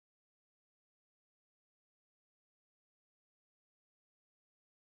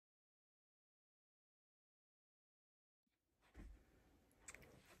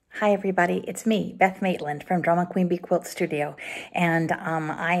Hi everybody, it's me, Beth Maitland from Drama Queen Bee Quilt Studio, and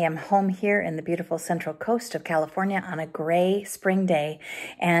I am home here in the beautiful Central Coast of California on a gray spring day,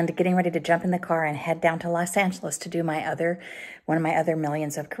 and getting ready to jump in the car and head down to Los Angeles to do one of my other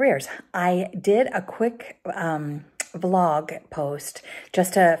millions of careers. I did a quick vlog post,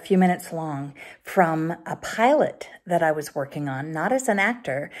 just a few minutes long, from a pilot that I was working on, not as an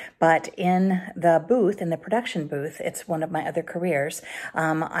actor, but in the booth, in the production booth. It's one of my other careers.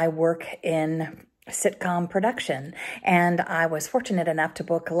 I work in sitcom production, and I was fortunate enough to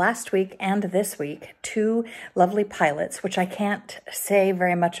book last week and this week 2 lovely pilots, which I can't say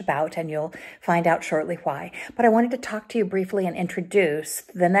very much about, and you'll find out shortly why. But I wanted to talk to you briefly and introduce.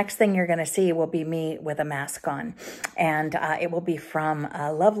 The next thing you're going to see will be me with a mask on, and it will be from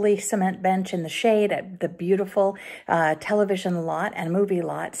a lovely cement bench in the shade at the beautiful television lot and movie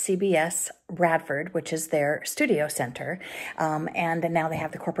lot, CBS Radford, which is their studio center, and now they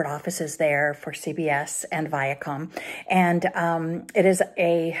have the corporate offices there for CBS and Viacom, and it is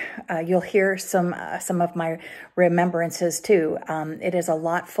you'll hear some of my remembrances too. It is a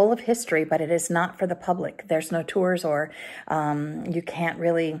lot full of history, but it is not for the public. There's no tours, or you can't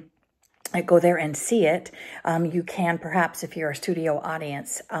really go there and see it. You can perhaps if you're a studio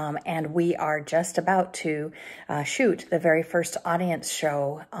audience, and we are just about to shoot the very first audience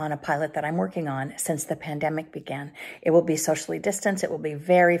show on a pilot that I'm working on since the pandemic began. It will be socially distanced. It will be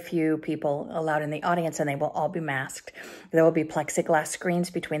very few people allowed in the audience, and they will all be masked. There will be plexiglass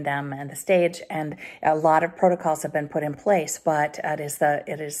screens between them and the stage, and a lot of protocols have been put in place, but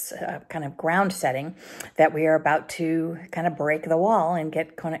it is kind of ground setting that we are about to kind of break the wall and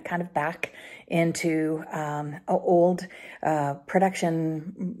get kind of back into old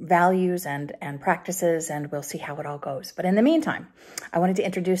production values and practices, and we'll see how it all goes. But in the meantime, I wanted to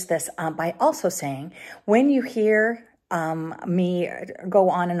introduce this by also saying, when you hear me go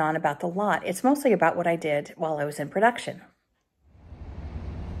on and on about the lot, it's mostly about what I did while I was in production.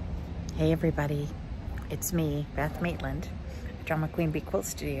 Hey everybody, it's me, Beth Maitland, Drama Queen Bee Quilt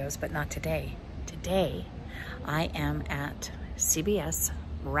Studios, but not today. Today, I am at CBS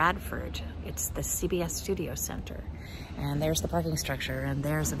Radford. It's the CBS Studio Center, and there's the parking structure, and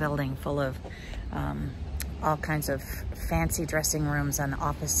there's a building full of all kinds of fancy dressing rooms and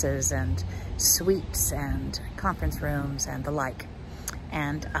offices and suites and conference rooms and the like.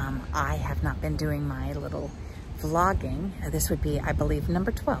 And I have not been doing my little vlogging. This would be, I believe,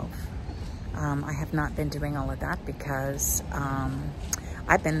 number 12. I have not been doing all of that because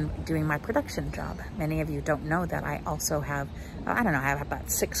I've been doing my production job. Many of you don't know that I also have, I don't know, I have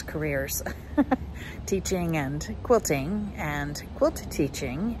about 6 careers. Teaching and quilting and quilt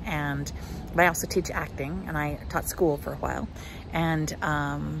teaching, but I also teach acting, and I taught school for a while. And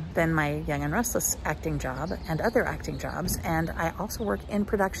then my Young and Restless acting job and other acting jobs. And I also work in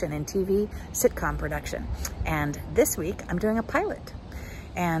production, in TV, sitcom production. And this week I'm doing a pilot.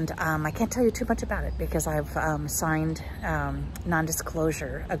 And I can't tell you too much about it because I've signed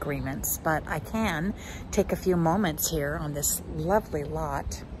non-disclosure agreements, but I can take a few moments here on this lovely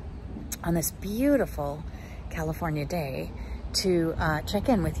lot, on this beautiful California day, to check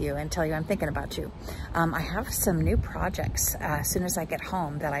in with you and tell you I'm thinking about you. I have some new projects as soon as I get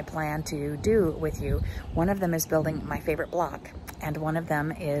home that I plan to do with you. One of them is building my favorite block, and one of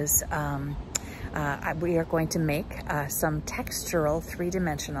them is we are going to make some textural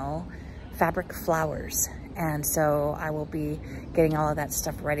 3-dimensional fabric flowers. And so I will be getting all of that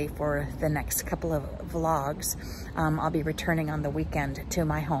stuff ready for the next couple of vlogs. I'll be returning on the weekend to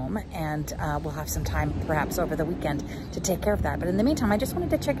my home, and we'll have some time perhaps over the weekend to take care of that. But in the meantime, I just wanted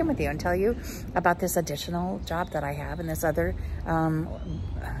to check in with you and tell you about this additional job that I have and this other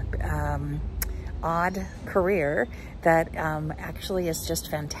odd career that actually is just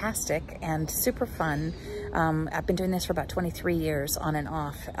fantastic and super fun. I've been doing this for about 23 years on and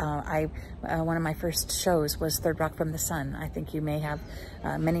off. One of my first shows was Third Rock from the Sun. I think you may have,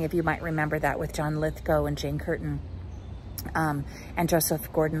 many of you might remember that, with John Lithgow and Jane Curtin. And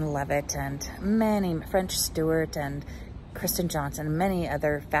Joseph Gordon-Levitt and many, French Stewart and Kristen Johnson, many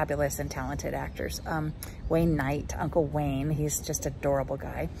other fabulous and talented actors. Wayne Knight, Uncle Wayne, he's just adorable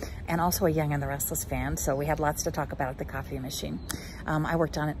guy, and also a Young and the Restless fan, so we had lots to talk about at the coffee machine. I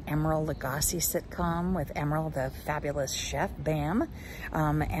worked on an Emeril Lagasse sitcom with Emeril, the fabulous chef, Bam,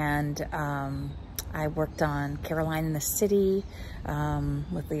 and I worked on Caroline in the City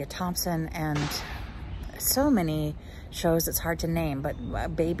with Leah Thompson, and so many shows it's hard to name,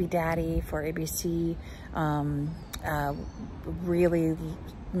 but Baby Daddy for ABC, really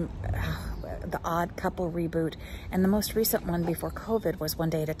the Odd Couple reboot, and the most recent one before COVID was One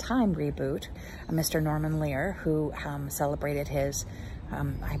Day at a Time reboot. Mr. Norman Lear, who celebrated his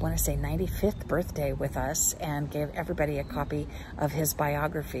I want to say 95th birthday with us, and gave everybody a copy of his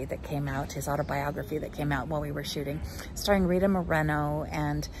biography that came out, his autobiography that came out while we were shooting, starring Rita Moreno,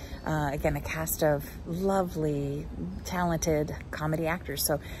 and again, a cast of lovely, talented comedy actors.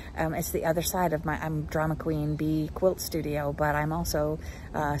 So it's the other side of I'm Drama Queen Bee Quilt Studio, but I'm also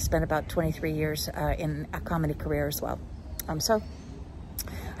spent about 23 years in a comedy career as well. So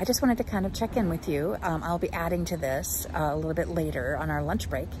I just wanted to kind of check in with you. I'll be adding to this a little bit later on our lunch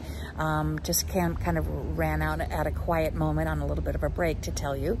break. Just kind of ran out at a quiet moment on a little bit of a break to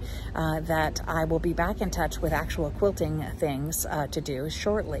tell you that I will be back in touch with actual quilting things to do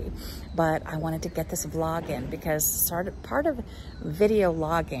shortly. But I wanted to get this vlog in because part of video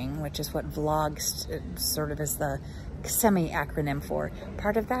logging, which is what vlogs sort of is the semi-acronym for,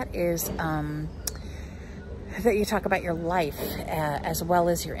 part of that is that you talk about your life as well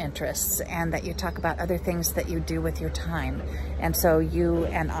as your interests, and that you talk about other things that you do with your time. And so you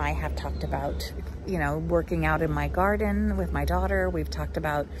and I have talked about, you know, working out in my garden with my daughter. We've talked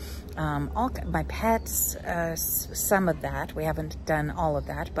about all my pets, some of that. We haven't done all of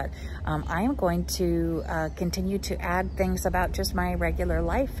that, but I am going to continue to add things about just my regular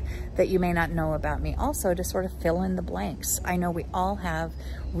life that you may not know about me, also to sort of fill in the blanks. I know we all have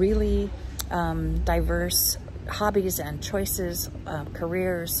really diverse hobbies and choices,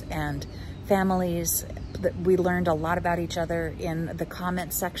 careers and families. That we learned a lot about each other in the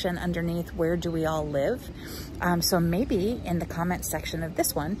comment section underneath, where do we all live? So maybe in the comment section of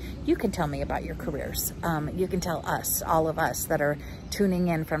this one, you can tell me about your careers. You can tell us, all of us that are tuning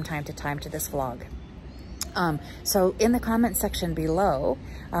in from time to this vlog. So in the comment section below,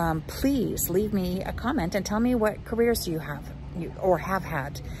 please leave me a comment and tell me what careers you have or have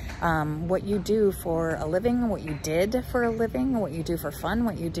had, what you do for a living, what you did for a living, what you do for fun,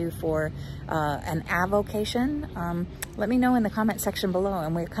 what you do for an avocation. Let me know in the comment section below,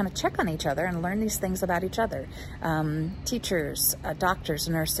 and we kind of check on each other and learn these things about each other. Teachers, doctors,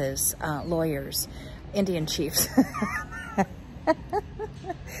 nurses, lawyers, Indian chiefs.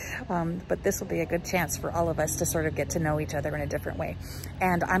 But this will be a good chance for all of us to sort of get to know each other in a different way.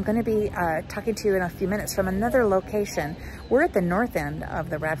 And I'm going to be talking to you in a few minutes from another location. We're at the north end of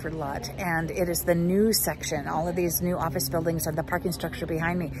the Radford lot, and it is the new section. All of these new office buildings and the parking structure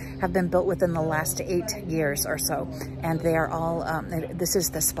behind me have been built within the last 8 years or so. And they are all, this is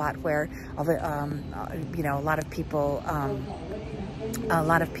the spot where, all the, you know, a lot of people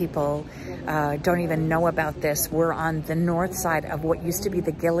don't even know about this. We're on the north side of what used to be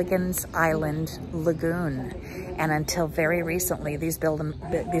the Gilligan's Island Lagoon. And until very recently, these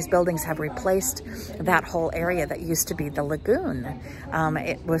buildings have replaced that whole area that used to be the lagoon.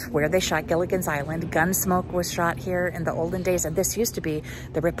 It was where they shot Gilligan's Island. Gunsmoke was shot here in the olden days. And this used to be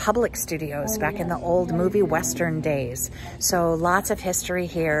the Republic Studios back in the old movie Western days. So lots of history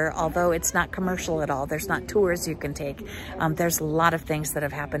here, although it's not commercial at all. There's not tours you can take. There's a lot of things that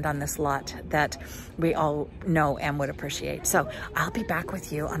have happened on this lot that we all know and would appreciate. So I'll be back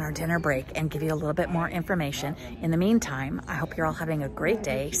with you on our dinner break and give you a little bit more information. In the meantime, I hope you're all having a great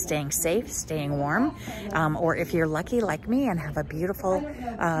day, staying safe, staying warm, or if you're lucky like me and have a beautiful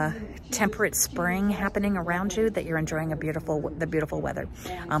temperate spring happening around you, that you're enjoying the beautiful weather.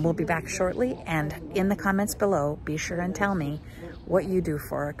 We'll be back shortly, and in the comments below, be sure and tell me what you do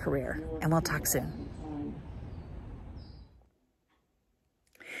for a career, and we'll talk soon.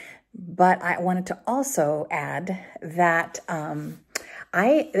 But I wanted to also add that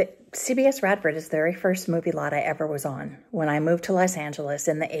CBS Radford is the very first movie lot I ever was on when I moved to Los Angeles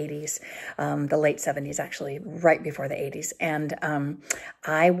in the 80s, the late 70s, actually, right before the 80s. And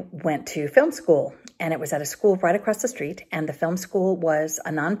I went to film school, and it was at a school right across the street. And the film school was a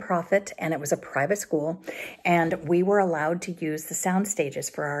nonprofit, and it was a private school. And we were allowed to use the sound stages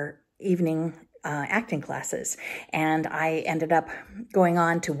for our evening acting classes. And I ended up going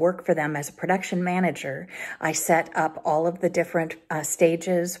on to work for them as a production manager. I set up all of the different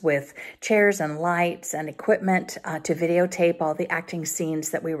stages with chairs and lights and equipment to videotape all the acting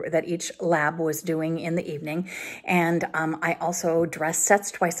scenes that each lab was doing in the evening. And I also dressed sets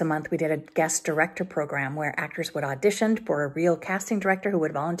twice a month. We did a guest director program where actors would audition for a real casting director who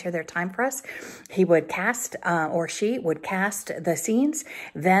would volunteer their time for us. He would cast, or she would cast the scenes.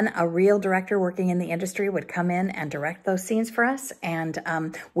 Then a real director working in the industry would come in and direct those scenes for us. And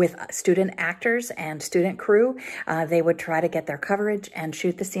with student actors and student crew, they would try to get their coverage and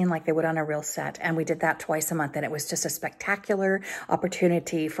shoot the scene like they would on a real set. And we did that twice a month. And it was just a spectacular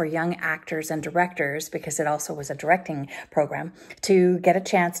opportunity for young actors and directors, because it also was a directing program, to get a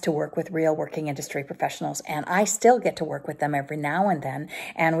chance to work with real working industry professionals. And I still get to work with them every now and then.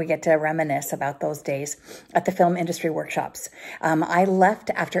 And we get to reminisce about those days at the film industry workshops. I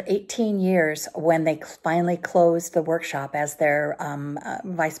left after 18 years when they finally closed the workshop as their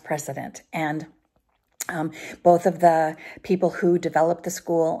vice president. And both of the people who developed the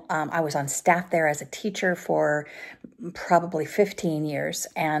school, I was on staff there as a teacher for probably 15 years.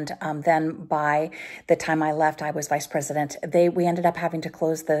 And then by the time I left, I was vice president. We ended up having to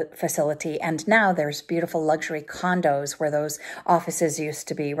close the facility. And now there's beautiful luxury condos where those offices used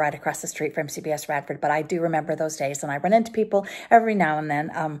to be, right across the street from CBS Radford. But I do remember those days. And I run into people every now and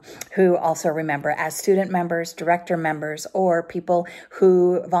then who also remember, as student members, director members, or people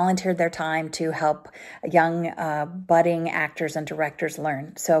who volunteered their time to help young budding actors and directors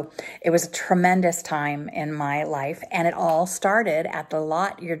learn. So it was a tremendous time in my life. And it all started at the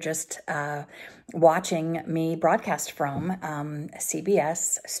lot you're just watching me broadcast from,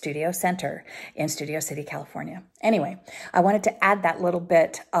 CBS Studio Center in Studio City, California. Anyway, I wanted to add that little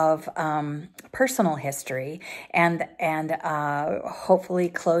bit of personal history and hopefully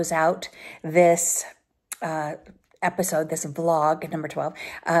close out this episode, this vlog, number 12,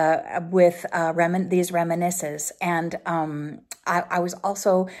 with these reminiscences. And I was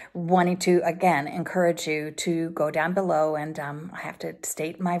also wanting to, again, encourage you to go down below, and I have to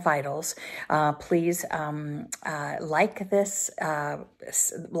state my vitals. Please like this,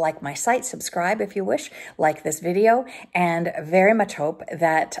 like my site, subscribe if you wish, like this video, and very much hope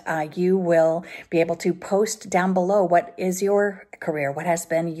that you will be able to post down below what is your career, what has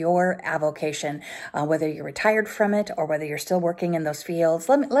been your avocation, whether you're retired from it or whether you're still working in those fields.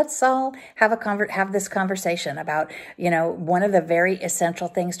 Let's all have this conversation about, one of the very essential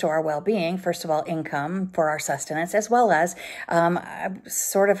things to our well-being, first of all, income for our sustenance, as well as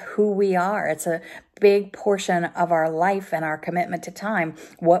sort of who we are. It's a big portion of our life and our commitment to time,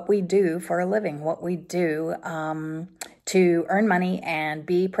 what we do for a living, what we do to earn money and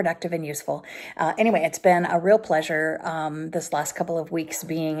be productive and useful. Anyway, it's been a real pleasure this last couple of weeks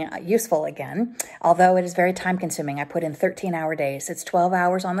being useful again, although it is very time consuming. I put in 13-hour days. It's 12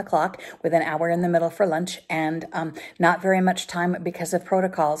 hours on the clock with an hour in the middle for lunch, and not very much time because of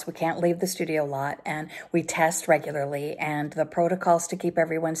protocols. We can't leave the studio lot, and we test regularly, and the protocols to keep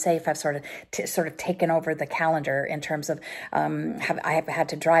everyone safe have sort of taken over the calendar in terms of I have had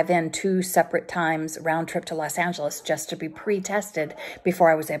to drive in 2 separate times round trip to Los Angeles just to be pre-tested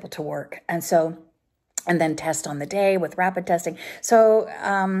before I was able to work. And then test on the day with rapid testing. So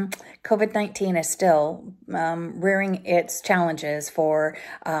COVID-19 is still rearing its challenges for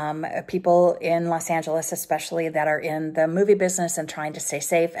people in Los Angeles, especially that are in the movie business and trying to stay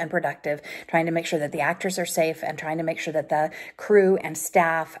safe and productive, trying to make sure that the actors are safe and trying to make sure that the crew and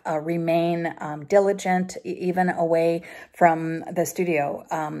staff remain diligent, even away from the studio.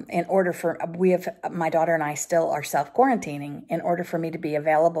 My daughter and I still are self-quarantining in order for me to be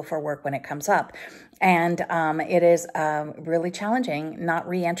available for work when it comes up. And it is really challenging not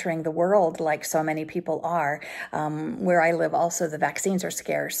re-entering the world like so many people are. Where I live also, the vaccines are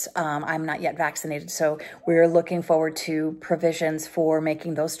scarce. I'm not yet vaccinated, so we're looking forward to provisions for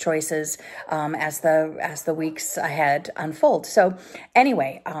making those choices as the weeks ahead unfold. So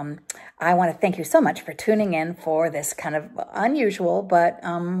anyway, I want to thank you so much for tuning in for this kind of unusual but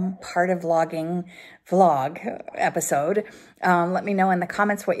part of vlog episode. Let me know in the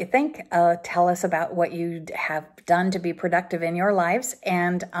comments what you think. Tell us about what you have done to be productive in your lives.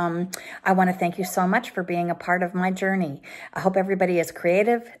 And I want to thank you so much for being a part of my journey. I hope everybody is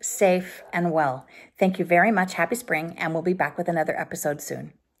creative, safe, and well. Thank you very much. Happy spring, and we'll be back with another episode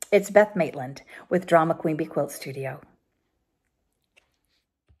soon. It's Beth Maitland with Drama Queen Bee Quilt Studio.